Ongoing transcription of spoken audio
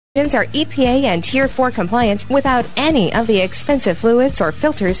are EPA and Tier 4 compliant without any of the expensive fluids or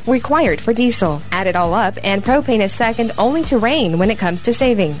filters required for diesel. Add it all up, and propane is second only to rain when it comes to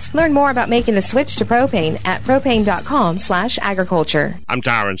savings. Learn more about making the switch to propane at propane.com/agriculture. I'm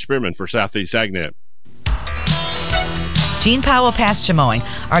Tyron Spearman for Southeast AgNet. Gene Powell Pasture Mowing.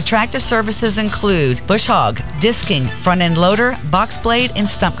 Our tractor services include bush hog, disking, front end loader, box blade, and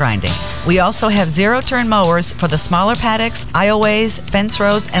stump grinding. We also have zero-turn mowers for the smaller paddocks, aisleways, fence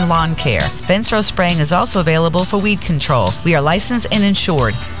rows, and lawn care. Fence row spraying is also available for weed control. We are licensed and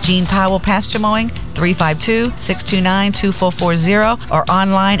insured. Gene Powell Pasture Mowing, 352-629-2440, or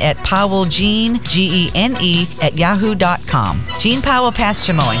online at powellgene, Gene, at yahoo.com. Gene Powell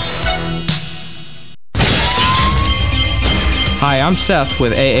Pasture Mowing. Hi, I'm Seth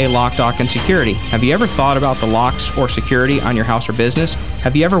with AA Lock, Dock, and Security. Have you ever thought about the locks or security on your house or business?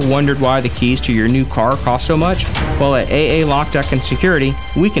 Have you ever wondered why the keys to your new car cost so much? Well, at AA Lock, Dock, and Security,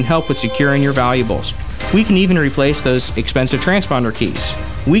 we can help with securing your valuables. We can even replace those expensive transponder keys.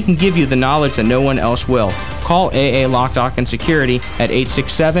 We can give you the knowledge that no one else will. Call AA Lock, Dock, and Security at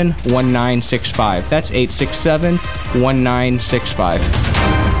 867-1965. That's 867-1965.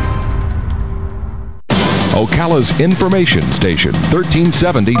 Ocala's information station,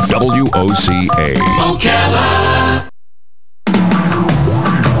 1370 WOCA. Ocala!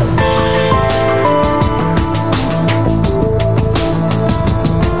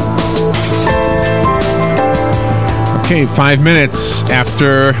 Okay, 5 minutes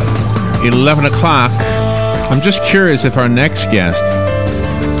after 11 o'clock. I'm just curious if our next guest,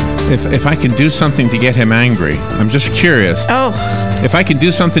 if I can do something to get him angry. I'm just curious. Oh. If I can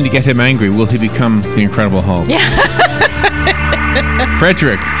do something to get him angry, will he become the Incredible Hulk? Yeah. Fred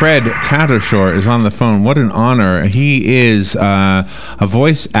Tatasciore is on the phone. What an honor. He is a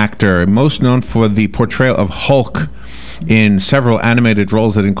voice actor, most known for the portrayal of Hulk in several animated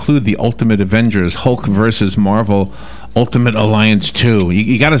roles that include The Ultimate Avengers, Hulk versus Marvel, Ultimate Alliance 2.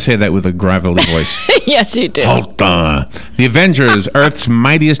 You got to say that with a gravelly voice. Yes, you do. Hulk. The Avengers, Earth's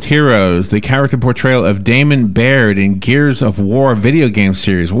Mightiest Heroes, the character portrayal of Damon Baird in Gears of War video game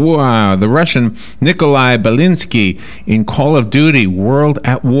series. Wow. The Russian Nikolai Belinsky in Call of Duty, World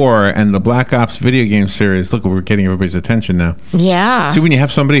at War, and the Black Ops video game series. Look, we're getting everybody's attention now. Yeah. See, when you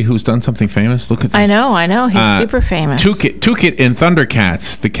have somebody who's done something famous, look at this. I know. He's super famous. Tookit in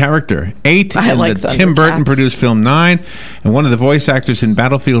Thundercats, the character. 8 in the Tim Burton produced film 9, and one of the voice actors in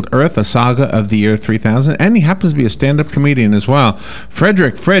Battlefield Earth, a saga of the year 3000, and he happens to be a stand-up comedian as well. Fred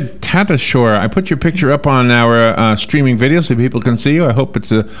Tatasciore, I put your picture up on our streaming video so people can see you. I hope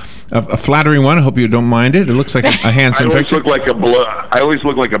it's a flattering one. I hope you don't mind it. It looks like a handsome picture. I always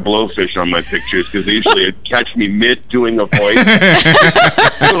look like a blowfish on my pictures because they usually catch me mid doing a voice. Like,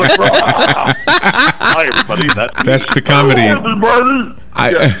 hi, everybody. That's the comedy. Hello, everybody.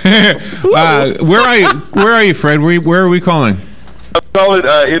 Where are you, Fred? Where are we calling? I'm calling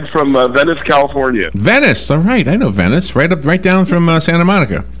in from Venice, California. Venice, all right. I know Venice, right down from Santa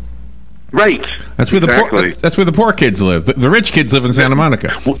Monica. Right. That's where the poor kids live. The rich kids live in Santa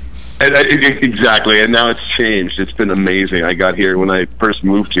Monica. Exactly, and now it's changed. It's been amazing. I got here when I first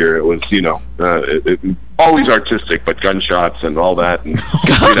moved here. It was, always artistic, but gunshots and all that. And,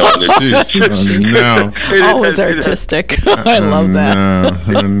 always artistic. I love that.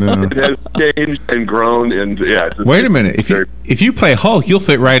 No. It has changed and grown, and yeah. Wait a minute. If you play Hulk, you'll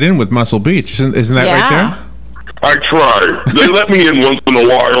fit right in with Muscle Beach. Isn't that right there? I try. They let me in once in a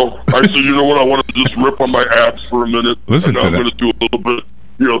while. I said, you know what? I want to just rip on my abs for a minute. Listen to that. I'm going to do a little bit.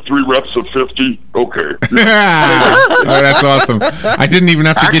 3 reps of 50. Okay. Oh, that's awesome. I didn't even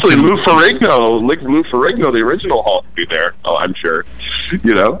have to get you. Lou Ferrigno, the original Hulk, be there. Oh, I'm sure.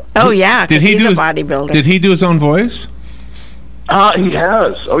 Oh yeah. He's a bodybuilder. Did he do his own voice? He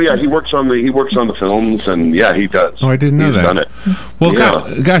has. Oh yeah, he works on the films, and yeah, he does. Oh, I didn't know that. Done it. Well,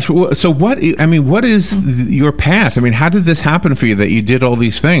 yeah. Gosh. So what is your path? I mean, how did this happen for you that you did all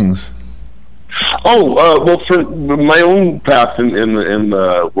these things? Well, for my own path in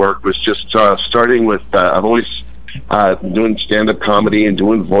the work was just starting with I've always doing stand-up comedy and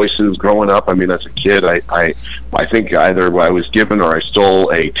doing voices growing up. I mean, as a kid, I think either I was given or I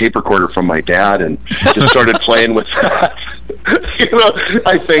stole a tape recorder from my dad and just started playing with that.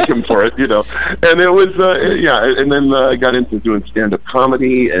 I thank him for it, and it was, and then I got into doing stand-up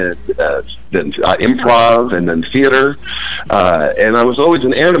comedy and then improv and then theater, and I was always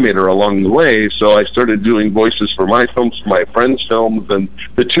an animator along the way, so I started doing voices for my films, for my friends' films, and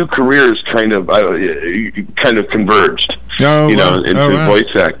the two careers kind of converged, into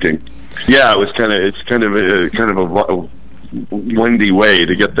voice acting. Yeah, it's kind of a windy way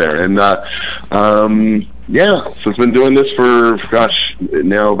to get there, and So I've been doing this for,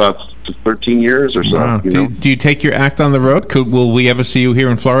 now about 13 years or so. Wow. Do you take your act on the road? Will we ever see you here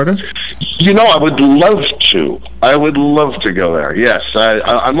in Florida? I would love to. I would love to go there. Yes, I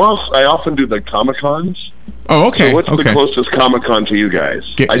often do the Comic-Cons. Oh, okay. So what's the closest Comic-Con to you guys?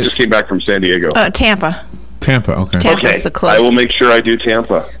 I just came back from San Diego. Tampa. Okay. Tampa's the closest. I will make sure I do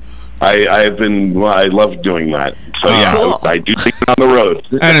Tampa. I love doing that. So cool. I do think it on the road.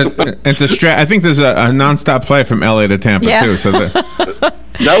 And it's a I think there's a nonstop flight from LA to Tampa too. So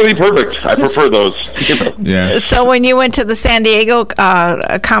that would be perfect. I prefer those. Yeah. So when you went to the San Diego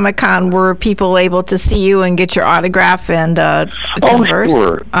Comic-Con, were people able to see you and get your autograph and converse? Oh,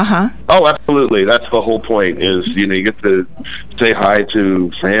 sure. Oh, absolutely. That's the whole point. Is you get to say hi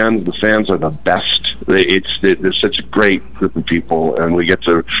to fans. The fans are the best. They're such a great group of people, and we get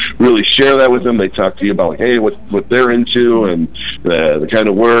to really share that with them. They talk to you about what they're into and the kind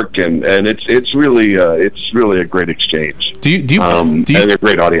of work, and it's really a great exchange. Do you and a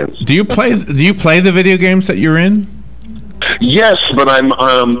great audience. Do you play the video games that you're in? Yes, but I'm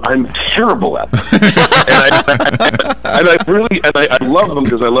terrible at them. and I love them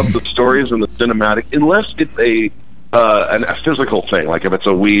because I love the stories and the cinematic. Unless it's a physical thing, like if it's a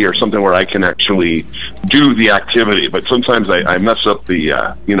Wii or something where I can actually do the activity. But sometimes I mess up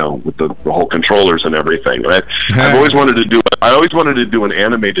the with the whole controllers and everything. I've always wanted to do. I always wanted to do an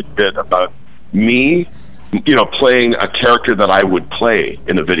animated bit about me, playing a character that I would play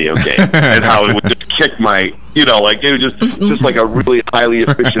in a video game, and how it would just kick my, it was just like a really highly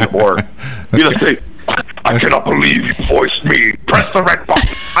efficient orc. Say, I cannot believe you voiced me. Press the red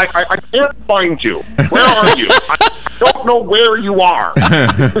button. I can't find you. Where are you? I don't know where you are.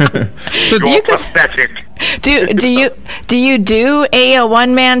 So you're pathetic. Do you do a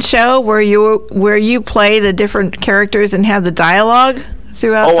one-man show where you play the different characters and have the dialogue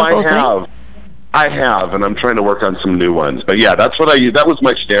throughout the whole thing? I have, and I'm trying to work on some new ones. But yeah, that's what that was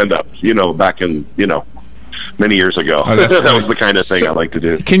my stand-up, back in, many years ago. Oh, that was the kind of thing I like to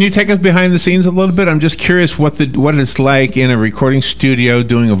do. Can you take us behind the scenes a little bit? I'm just curious what it's like in a recording studio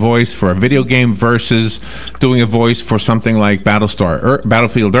doing a voice for a video game versus doing a voice for something like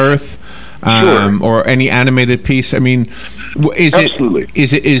Battlefield Earth, or any animated piece. I mean, is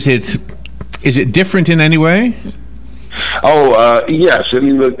it different in any way? Yes. I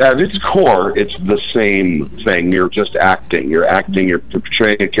mean, at its core, it's the same thing. You're just acting. You're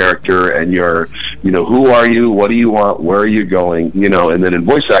portraying a character, and you're, who are you? What do you want? Where are you going? And then in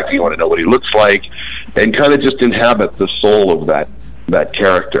voice acting, you want to know what he looks like, and kind of just inhabit the soul of that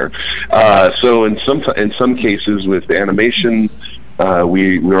character. So in some cases with animation,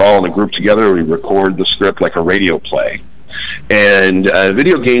 we're all in a group together. We record the script like a radio play, and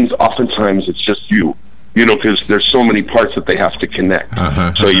video games, oftentimes it's just you. Because there's so many parts that they have to connect.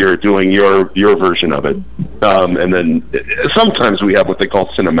 So you're doing your version of it. And then sometimes we have what they call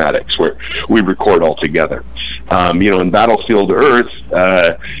cinematics, where we record all together. In Battlefield Earth,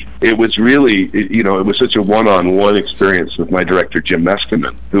 it was really, it was such a one-on-one experience with my director, Jim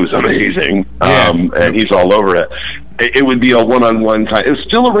Meskimen, who's amazing, and he's all over it. It would be a one-on-one kind. It's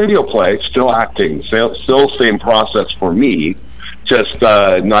still a radio play, still acting, still same process for me, just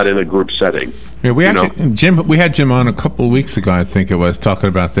not in a group setting. Yeah, we had Jim on a couple of weeks ago, I think it was, talking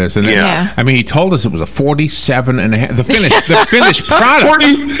about this. And I mean, he told us it was a 47 and a half, the finished product.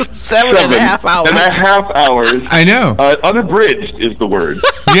 47 and a half hours. I know. Unabridged is the word.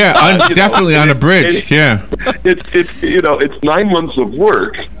 Yeah, definitely unabridged. It's 9 months of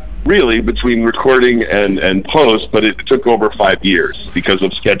work, really, between recording and post, but it took over 5 years because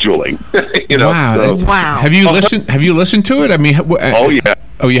of scheduling. Wow. Wow. Have you listened to it? I mean, oh yeah.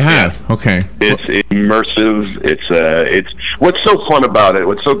 Oh, you have? Yeah. Okay. It's immersive. It's what's so fun about it.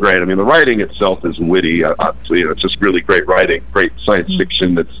 What's so great. I mean, the writing itself is witty. It's just really great writing, great science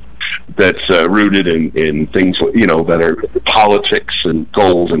fiction that's rooted in things that are politics and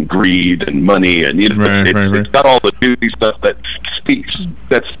goals and greed and money, and it's got all the juicy stuff that speaks.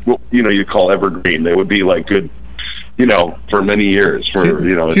 That's what you call evergreen. They would be like good, for many years. Do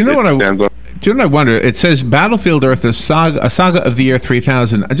you know what I wonder? It says Battlefield Earth, a saga of the year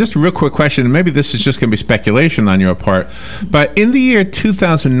 3000. Just a real quick question, and maybe this is just going to be speculation on your part, but in the year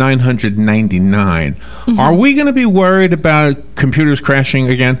 2999, are we going to be worried about computers crashing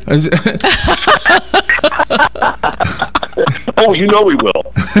again? Oh, we will.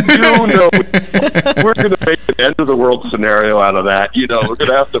 We're going to make an end of the world scenario out of that. We're going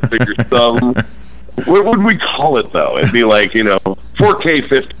to have to figure some. What would we call it, though? It'd be like, 4K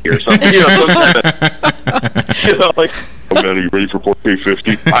 50 or something. man, are you ready for 4K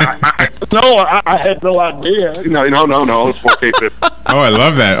 50? I had no idea. No, it's 4K 50. Oh, I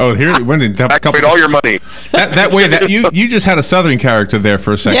love that. Oh, here, activate all your money. That way, that you just had a Southern character there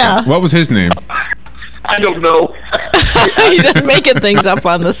for a second. Yeah. What was his name? I don't know. You didn't making things up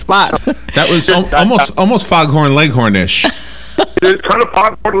on the spot. That was almost Foghorn Leghorn-ish. It's kind of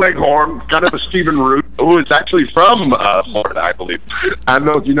Foghorn Leghorn, kind of a Stephen Root, who is actually from Florida, I believe. I don't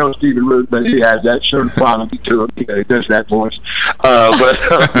know if you know Stephen Root, but he has that certain quality to him. He does that voice. But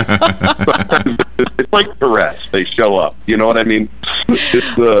it's like the rest. They show up. You know what I mean?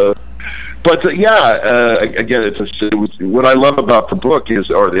 But again, what I love about the book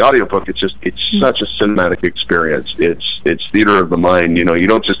or the audiobook. It's such a cinematic experience. It's theater of the mind. You know, you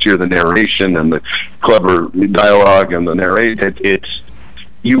don't just hear the narration and the clever dialogue and the narration.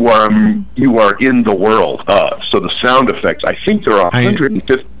 You are in the world. So the sound effects. I think there are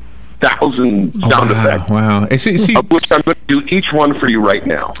 150,000 sound effects. Wow! See, of which I'm going to do each one for you right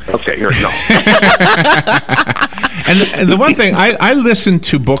now. Okay, here we go. And the one thing, I listen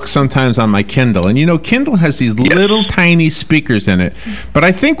to books sometimes on my Kindle, and Kindle has these little tiny speakers in it. But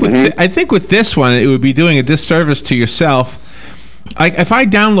I think with this one, it would be doing a disservice to yourself. If I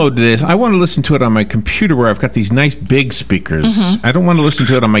download this, I want to listen to it on my computer where I've got these nice big speakers. I don't want to listen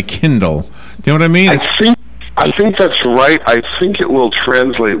to it on my Kindle. Do you know what I mean? I think that's right. I think it will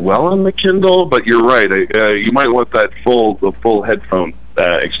translate well on the Kindle, but you're right. You might want the full headphone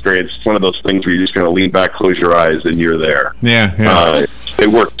experience. It's one of those things where you're just going to lean back, close your eyes, and you're there. Yeah. They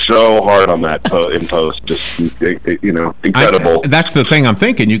worked so hard on that in post. Just incredible. That's the thing I'm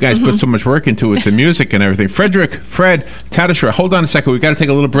thinking. You guys put so much work into it, the music and everything. Fred Tatasciore, hold on a second. We've got to take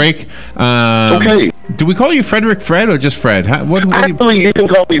a little break. Okay. Do we call you Frederick Fred or just Fred? Actually, you can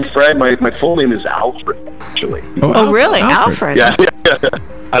call me Fred. My full name is Alfred, actually. Oh, really? Alfred? Yeah.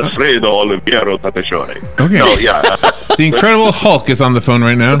 Alfredo Oliviero Tatasciore. Okay. No, yeah. The Incredible Hulk is on the phone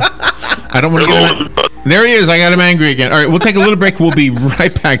right now. I don't want to get him. There he is. I got him angry again. All right, we'll take a little break. We'll be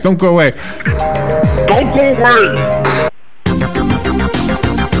right back. Don't go away. Don't go away.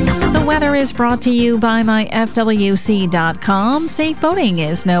 The weather is brought to you by myfwc.com. Safe boating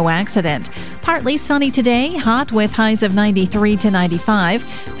is no accident. Partly sunny today, hot with highs of 93 to 95.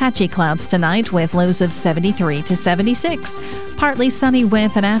 Patchy clouds tonight with lows of 73 to 76. Partly sunny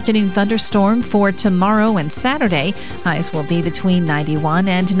with an afternoon thunderstorm for tomorrow and Saturday. Highs will be between 91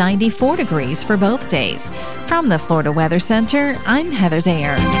 and 94 degrees for both days. From the Florida Weather Center, I'm Heather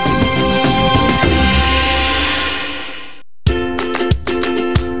Zayer.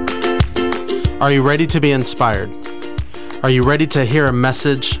 Are you ready to be inspired? Are you ready to hear a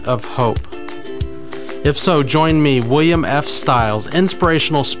message of hope? If so, join me, William F. Stiles,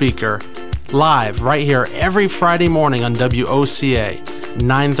 inspirational speaker, live right here every Friday morning on WOCA,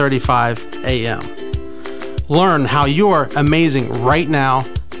 9:35 a.m. Learn how you are amazing right now,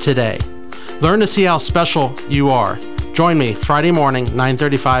 today. Learn to see how special you are. Join me Friday morning,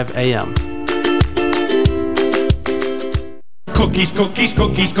 9:35 a.m. Cookies, cookies,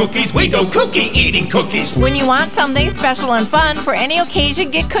 cookies, cookies. We go cookie eating cookies. When you want something special and fun for any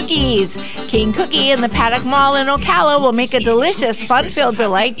occasion, get cookies. King Cookie in the Paddock Mall in Ocala will make a delicious, fun-filled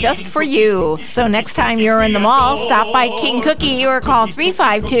delight just for you. So next time you're in the mall, stop by King Cookie or call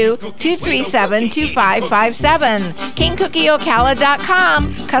 352-237-2557.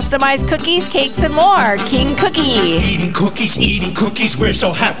 KingCookieOcala.com. Customized cookies, cakes, and more. King Cookie. Eating cookies. We're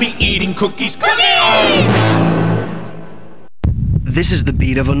so happy eating cookies. Cookies! This is the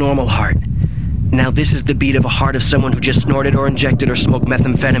beat of a normal heart. Now this is the beat of a heart of someone who just snorted or injected or smoked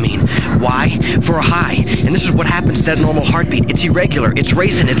methamphetamine. Why? For a high. And this is what happens to that normal heartbeat. It's irregular, it's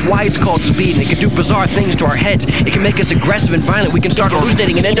racing, it's why it's called speed, and it can do bizarre things to our heads. It can make us aggressive and violent. We can start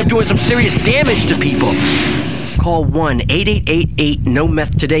hallucinating and end up doing some serious damage to people. Call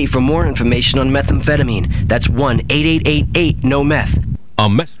 1-8888-NO-METH today for more information on methamphetamine. That's 1-8888-NO-METH. A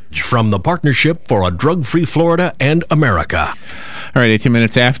message from the Partnership for a Drug-Free Florida and America. All right, 18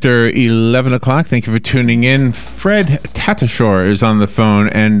 minutes after 11 o'clock. Thank you for tuning in. Fred Tatasciore is on the phone.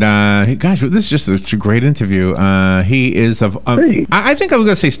 And, gosh, this is just a great interview. He is of, I think I was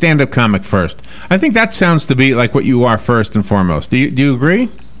going to say stand-up comic first. I think that sounds to be like what you are first and foremost. Do you agree?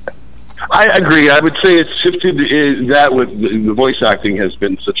 I agree. I would say it's shifted that with the voice acting has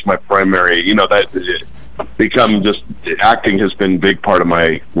been such my primary, that become just acting has been a big part of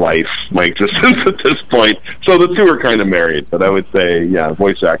my life, my existence at this point. So the two are kind of married, but I would say, yeah,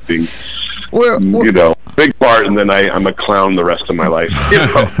 voice acting, big part, and then I'm a clown the rest of my life.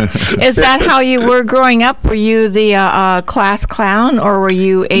 Is that how you were growing up? Were you the class clown, or were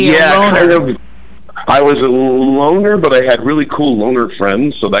you a loner? I was a loner, but I had really cool loner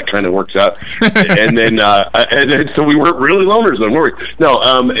friends, so that kind of works out. and then so we weren't really loners then, were we? No,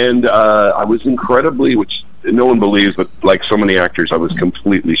 I was incredibly, which no one believes, but like so many actors, I was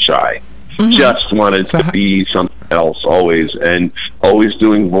completely shy. Mm-hmm. Just wanted to be something else always, and always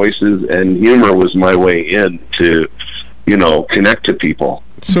doing voices, and humor was my way in to, connect to people.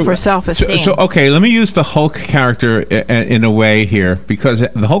 So, for self-esteem. So, okay, let me use the Hulk character in a way here, because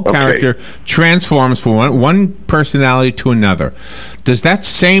the Hulk character transforms from one personality to another. Does that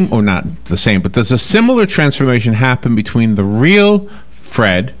same, or not the same, but does a similar transformation happen between the real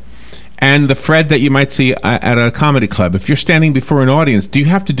Fred and the Fred that you might see at a comedy club? If you're standing before an audience, do you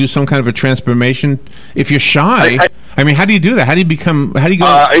have to do some kind of a transformation? If you're shy, I mean, how do you do that? How do you go?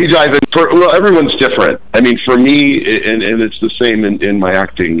 You dive in well, everyone's different. I mean, for me, and it's the same in my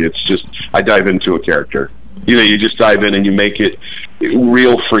acting. It's just, I dive into a character. You just dive in and you make it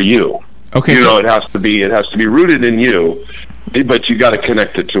real for you. Okay. It has to be rooted in you, but you got to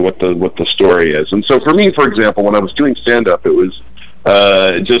connect it to what the story is. And so for me, for example, when I was doing stand-up, it was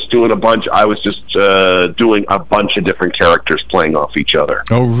just doing I was just doing a bunch of different characters playing off each other.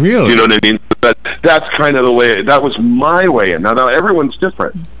 Oh, really? You know what I mean? That's kind of the way, that was my way in. Now everyone's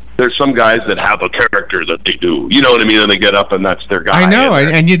different. There's some guys that have a character that they do. You know what I mean? And they get up and that's their guy. I know,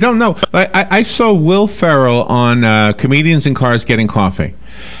 and you don't know. I saw Will Ferrell on Comedians in Cars Getting Coffee.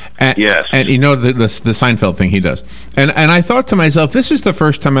 Yes. And the Seinfeld thing he does. And I thought to myself, this is the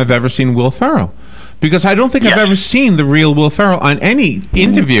first time I've ever seen Will Ferrell. Because I don't think I've ever seen the real Will Ferrell on any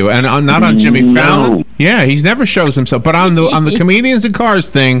interview, and not on Jimmy Fallon. Yeah, he never shows himself. But on the Comedians in Cars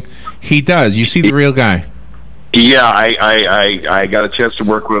thing, he does. You see the real guy. Yeah, I got a chance to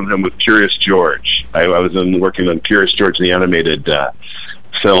work with him with Curious George. I was working on Curious George, the animated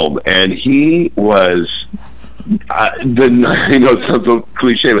film, and he was it sounds so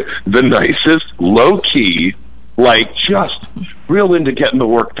cliche, but the nicest, low key, like just real into getting the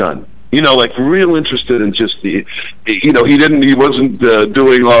work done. Like real interested in just he wasn't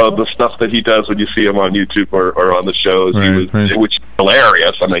doing all the stuff that he does when you see him on YouTube or on the shows. Which is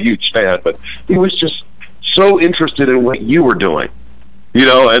hilarious. I'm a huge fan, but he was just so interested in what you were doing. And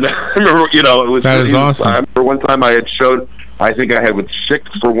I remember, that is awesome. I remember one time I think I was sick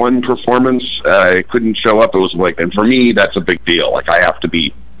for one performance. I couldn't show up. It was like, and for me, that's a big deal. Like I have to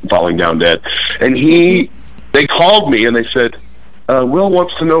be falling down dead. And they called me and they said, Will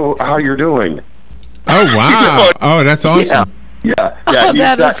wants to know how you're doing. Oh, wow. Oh, that's awesome. Yeah. Oh,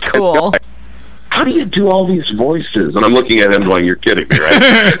 that is cool. How do you do all these voices? And I'm looking at him going, you're kidding me, right?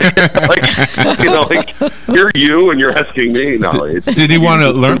 You're you and you're asking me. No, did he want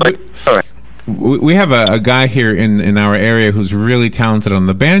to learn? All right. We have a guy here in our area who's really talented on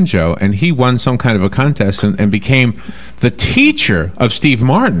the banjo, and he won some kind of a contest and became the teacher of Steve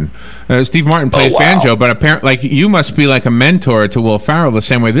Martin. Steve Martin plays banjo, but apparently, you must be like a mentor to Will Ferrell the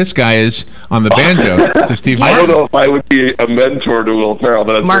same way this guy is on the banjo to Steve Martin. I don't know if I would be a mentor to Will Ferrell,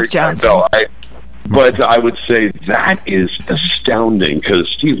 but Mark Johnson. No, but I would say that is astounding because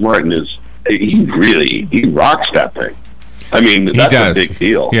Steve Martin he rocks that thing. I mean, that's a big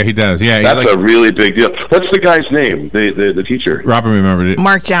deal. Yeah, he does. Yeah, that's a really big deal. What's the guy's name? The teacher. Robert remembered it.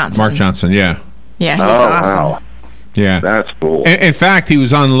 Mark Johnson. Mark Johnson. Yeah. Yeah, he's awesome. Wow. Yeah, that's cool. In fact, he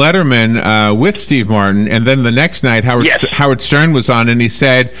was on Letterman with Steve Martin, and then the next night, Howard Stern was on, and he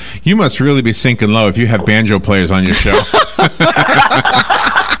said, "You must really be sinking low if you have banjo players on your show."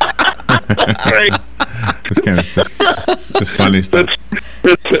 Right. It's kind of just funny stuff.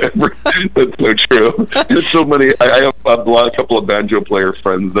 That's so true. There's so many. I have a couple of banjo player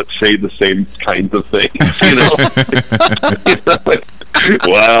friends that say the same kinds of things.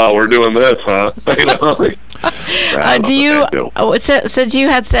 Wow, we're doing this, huh? Since you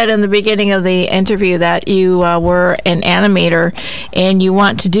had said in the beginning of the interview that you were an animator and you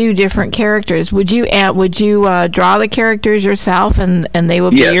want to do different characters, would you draw the characters yourself and they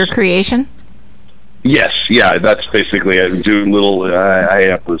would be your creation? Yes, yeah, that's basically, I do I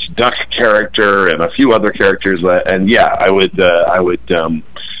have this duck character and a few other characters, and yeah, I would draw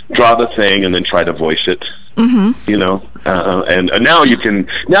the thing and then try to voice it. Mm-hmm. And now you can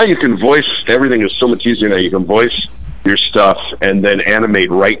voice. Everything is so much easier now. You can voice your stuff and then animate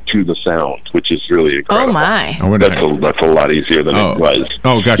right to the sound, which is really incredible. Oh my! That's a lot easier than it was.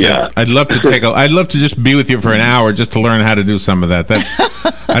 Oh gosh, yeah. I'd love to I'd love to just be with you for an hour just to learn how to do some of that.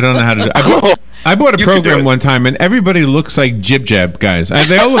 I don't know how to do. I bought a program one time, and everybody looks like Jib Jab guys.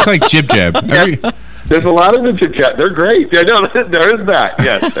 They all look like Jib Jab. There's a lot of the Jib Jab. They're great. Yeah, no, there is that.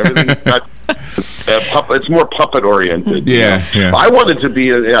 Yes, everything's got. It's more puppet oriented. Yeah, yeah. I wanted to be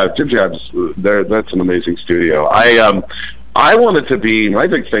Jib Jab's. That's an amazing studio. I wanted to be, my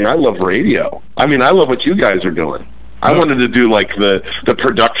big thing, I love radio. I mean, I love what you guys are doing. I wanted to do like the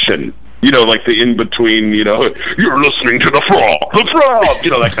production, you know, like the in-between, you know, you're listening to the frog,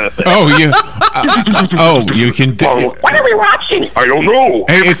 you know, that kind of thing. You can do. What are we watching? I don't know.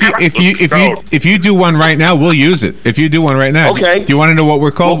 Hey, if you do one right now, we'll use it. If you do one right now. Okay. Do you want to know what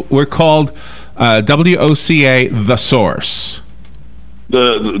we're called? We're called WOCA, The Source.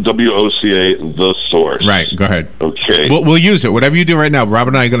 The WOCA, The Source. Right, go ahead. Okay. We'll use it. Whatever you do right now. Rob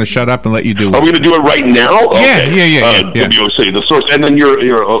and I are going to shut up and let you do it. Are we going to do it right now? Okay. Yeah. WOCA, The Source. And then you're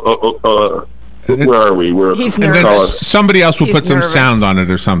where are we? He's and nervous. then somebody else will put some nervous. sound on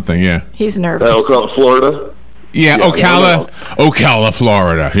it or something, yeah. He's nervous. Ocala, Florida? Yeah, Ocala,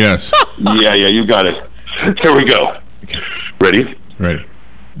 Florida, yes. Yeah, you got it. Here we go. Ready? Ready.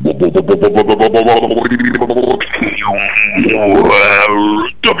 WOCA,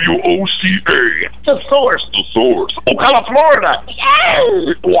 The Source. Ocala, Florida.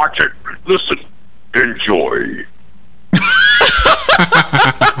 Yay! Watch it. Listen. Enjoy.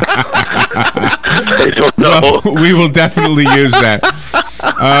 I don't know. Well, we will definitely use that.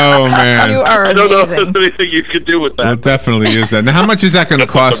 Oh man! You are I don't know if amazing. there's anything you could do with that. We'll definitely use that. Now, how much is that going to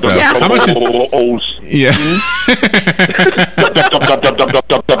cost us? Yeah. How much? Yeah.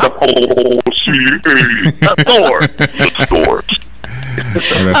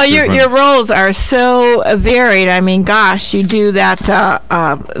 Your roles are so varied. I mean, gosh, you do that,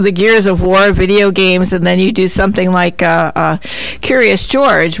 the Gears of War video games, and then you do something like Curious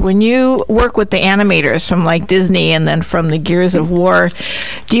George. When you work with the animators from like Disney and then from the Gears of War,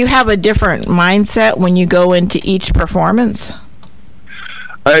 do you have a different mindset when you go into each performance?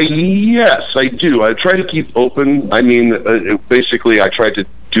 Yes, I do. I try to keep open. I mean, basically, I try to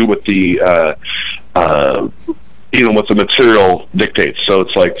do what the what the material dictates. So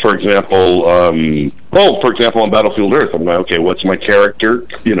it's like, for example, on Battlefield Earth, I'm like, okay, what's my character?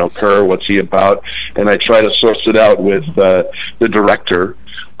 You know, Kerr, what's he about? And I try to source it out with the director.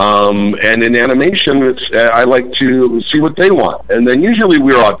 And in animation, I like to see what they want. And then usually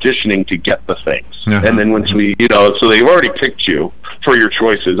we're auditioning to get the things. Uh-huh. And then once we, so they've already picked you for your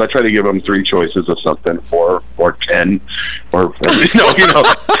choices. I try to give them 3 choices of something, 4 or 10, or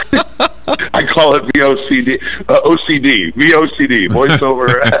I call it VOCD, VOCD,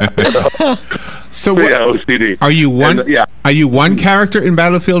 voiceover. So OCD. Are you one? Are you one character in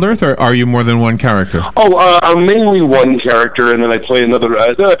Battlefield Earth, or are you more than one character? I'm mainly one character, and then I play another.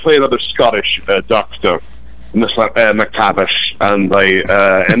 Then I play another Scottish doctor, McTavish, and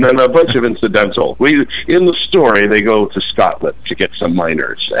then a bunch of incidental. In the story, they go to Scotland to get some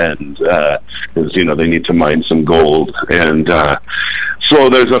miners, and because they need to mine some gold, and so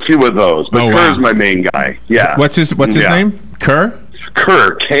there's a few of those. But Kerr's my main guy. Yeah. What's his name? Kerr.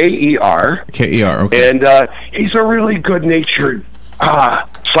 Kerr, K-E-R. K-E-R, okay. And he's a really good-natured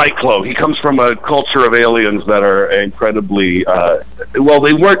cyclo. He comes from a culture of aliens that are incredibly they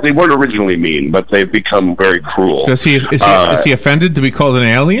weren't originally mean, but they've become very cruel. Is he offended to be called an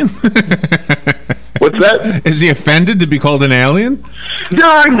alien? What's that? Is he offended to be called an alien?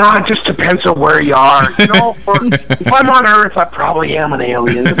 No, it just depends on where you are. If I'm on Earth, I probably am an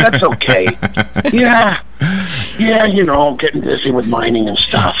alien, but that's okay. Yeah, getting busy with mining and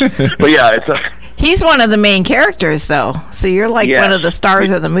stuff. But yeah, he's one of the main characters, though. So you're like one of the stars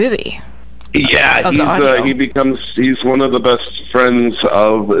of the movie. Yeah, he's one of the best friends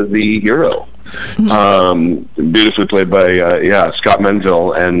of the hero. Beautifully played by Scott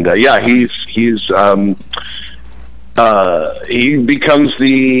Menville, and he becomes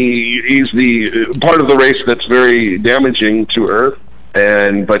the part of the race that's very damaging to Earth.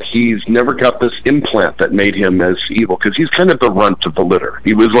 But he's never got this implant that made him as evil, because he's kind of the runt of the litter.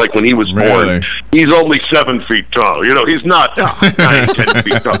 He was like, when he was born, he's only 7 feet tall. He's not 9-10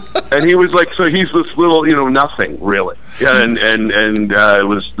 feet tall. And he was like, so he's this little, nothing really. Yeah, and it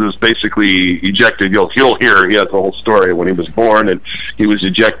was basically ejected. You'll hear he has the whole story when he was born, and he was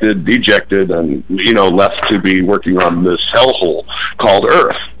ejected, and left to be working on this hellhole called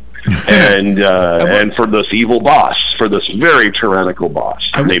Earth. And for this evil boss, for this very tyrannical boss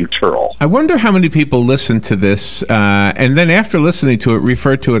named Turl. I wonder how many people listen to this and then after listening to it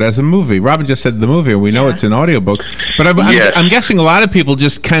refer to it as a movie. Robin just said the movie, and we know it's an audiobook. But I'm guessing a lot of people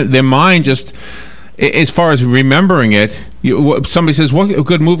just their mind just, as far as remembering it, somebody says, "What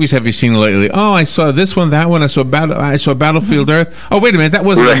good movies have you seen lately?" "Oh, I saw this one, that one. I saw Battlefield Earth." "Oh, wait a minute, that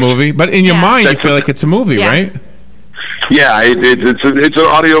wasn't a movie." But in your mind, you feel like it's a movie, right? Yeah, it's an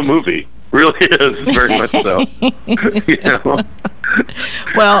audio movie. Really is, very much so.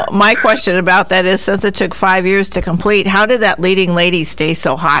 Well, my question about that is, since it took 5 years to complete, how did that leading lady stay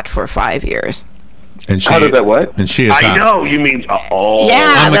so hot for 5 years? And she, how did that what? And she is hot. I know, you mean, yeah,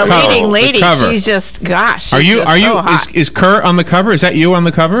 on the leading lady. cover. She's just, gosh. Are you, so hot. is Kurt on the cover? Is that you on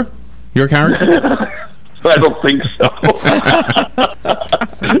the cover? Your character? I don't think so.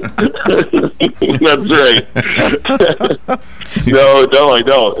 That's right. No, I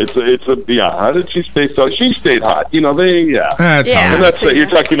don't. It's a yeah. How did she stay so? She stayed hot. You know, That's and that's you're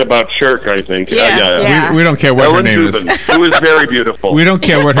talking about Shirk, I think. Yes, yeah. We don't care what her name Dubin, is. It was very beautiful. We don't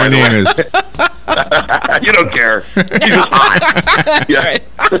care what her name is. You don't care. She's just hot. That's right.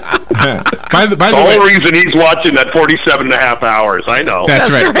 By the whole way, reason he's watching that 47 and a half hours. I know. That's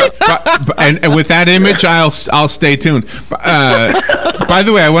right. And with that image, I'll stay tuned. By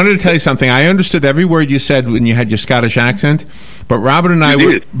the way, I wanted to tell you something. I understood every word you said when you had your Scottish accent, but Robin and I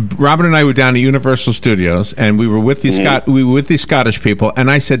were down at Universal Studios, and we were with these Scottish people, and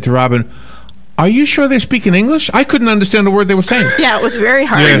I said to Robin, "Are you sure they're speaking English? I couldn't understand a word they were saying." Yeah, it was very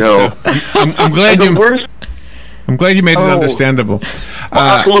hard. Yes. No. I'm glad I'm glad you made it understandable.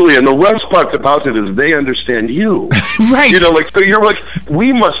 Absolutely, and the worst part about it is they understand you. Right. You know, so you're like,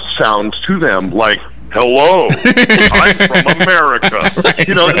 we must sound to them like, hello, I'm from America. Right,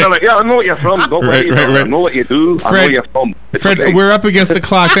 you know, and they're like, yeah, I know what you're from. Don't worry, I know what you do. I know you're from. Fred, we're up against the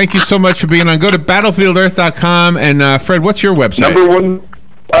clock. Thank you so much for being on. Go to BattlefieldEarth.com. And Fred, what's your website? Number one.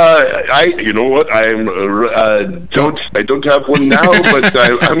 You know what? I don't have one now, but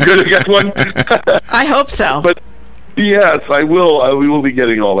I'm going to get one. I hope so. But yes, I will. We will be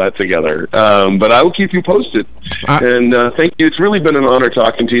getting all that together. But I will keep you posted. And thank you. It's really been an honor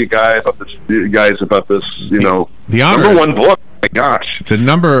talking to you guys about this. You know, the honor. Number one book. My gosh,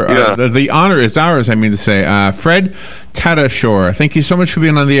 the honor is ours. I mean to say, Fred Tatasciore, thank you so much for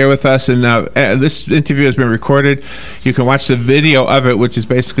being on the air with us. And this interview has been recorded. You can watch the video of it, which is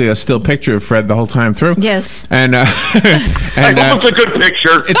basically a still picture of Fred the whole time through. Yes. And I hope it's a good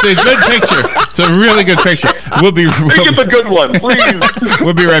picture. It's a good picture. It's a really good picture. Think it's a good one, please.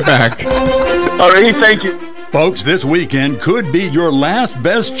 We'll be right back. All right, thank you. Folks, this weekend could be your last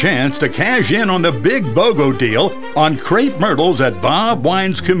best chance to cash in on the big BOGO deal on crepe myrtles at Bob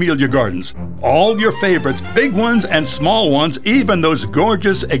Wine's Camellia Gardens. All your favorites, big ones and small ones, even those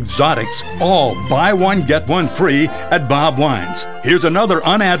gorgeous exotics, all buy one, get one free at Bob Wine's. Here's another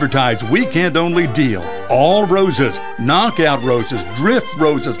unadvertised weekend-only deal. All roses, knockout roses, drift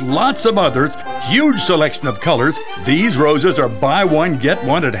roses, lots of others, huge selection of colors. These roses are buy one, get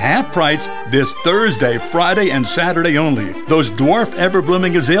one at half price this Thursday, Friday, and Saturday only. Those dwarf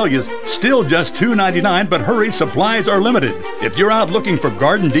ever-blooming azaleas, still just $2.99, but hurry, supplies are limited. If you're out looking for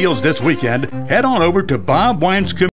garden deals this weekend, head on over to Bob Wine's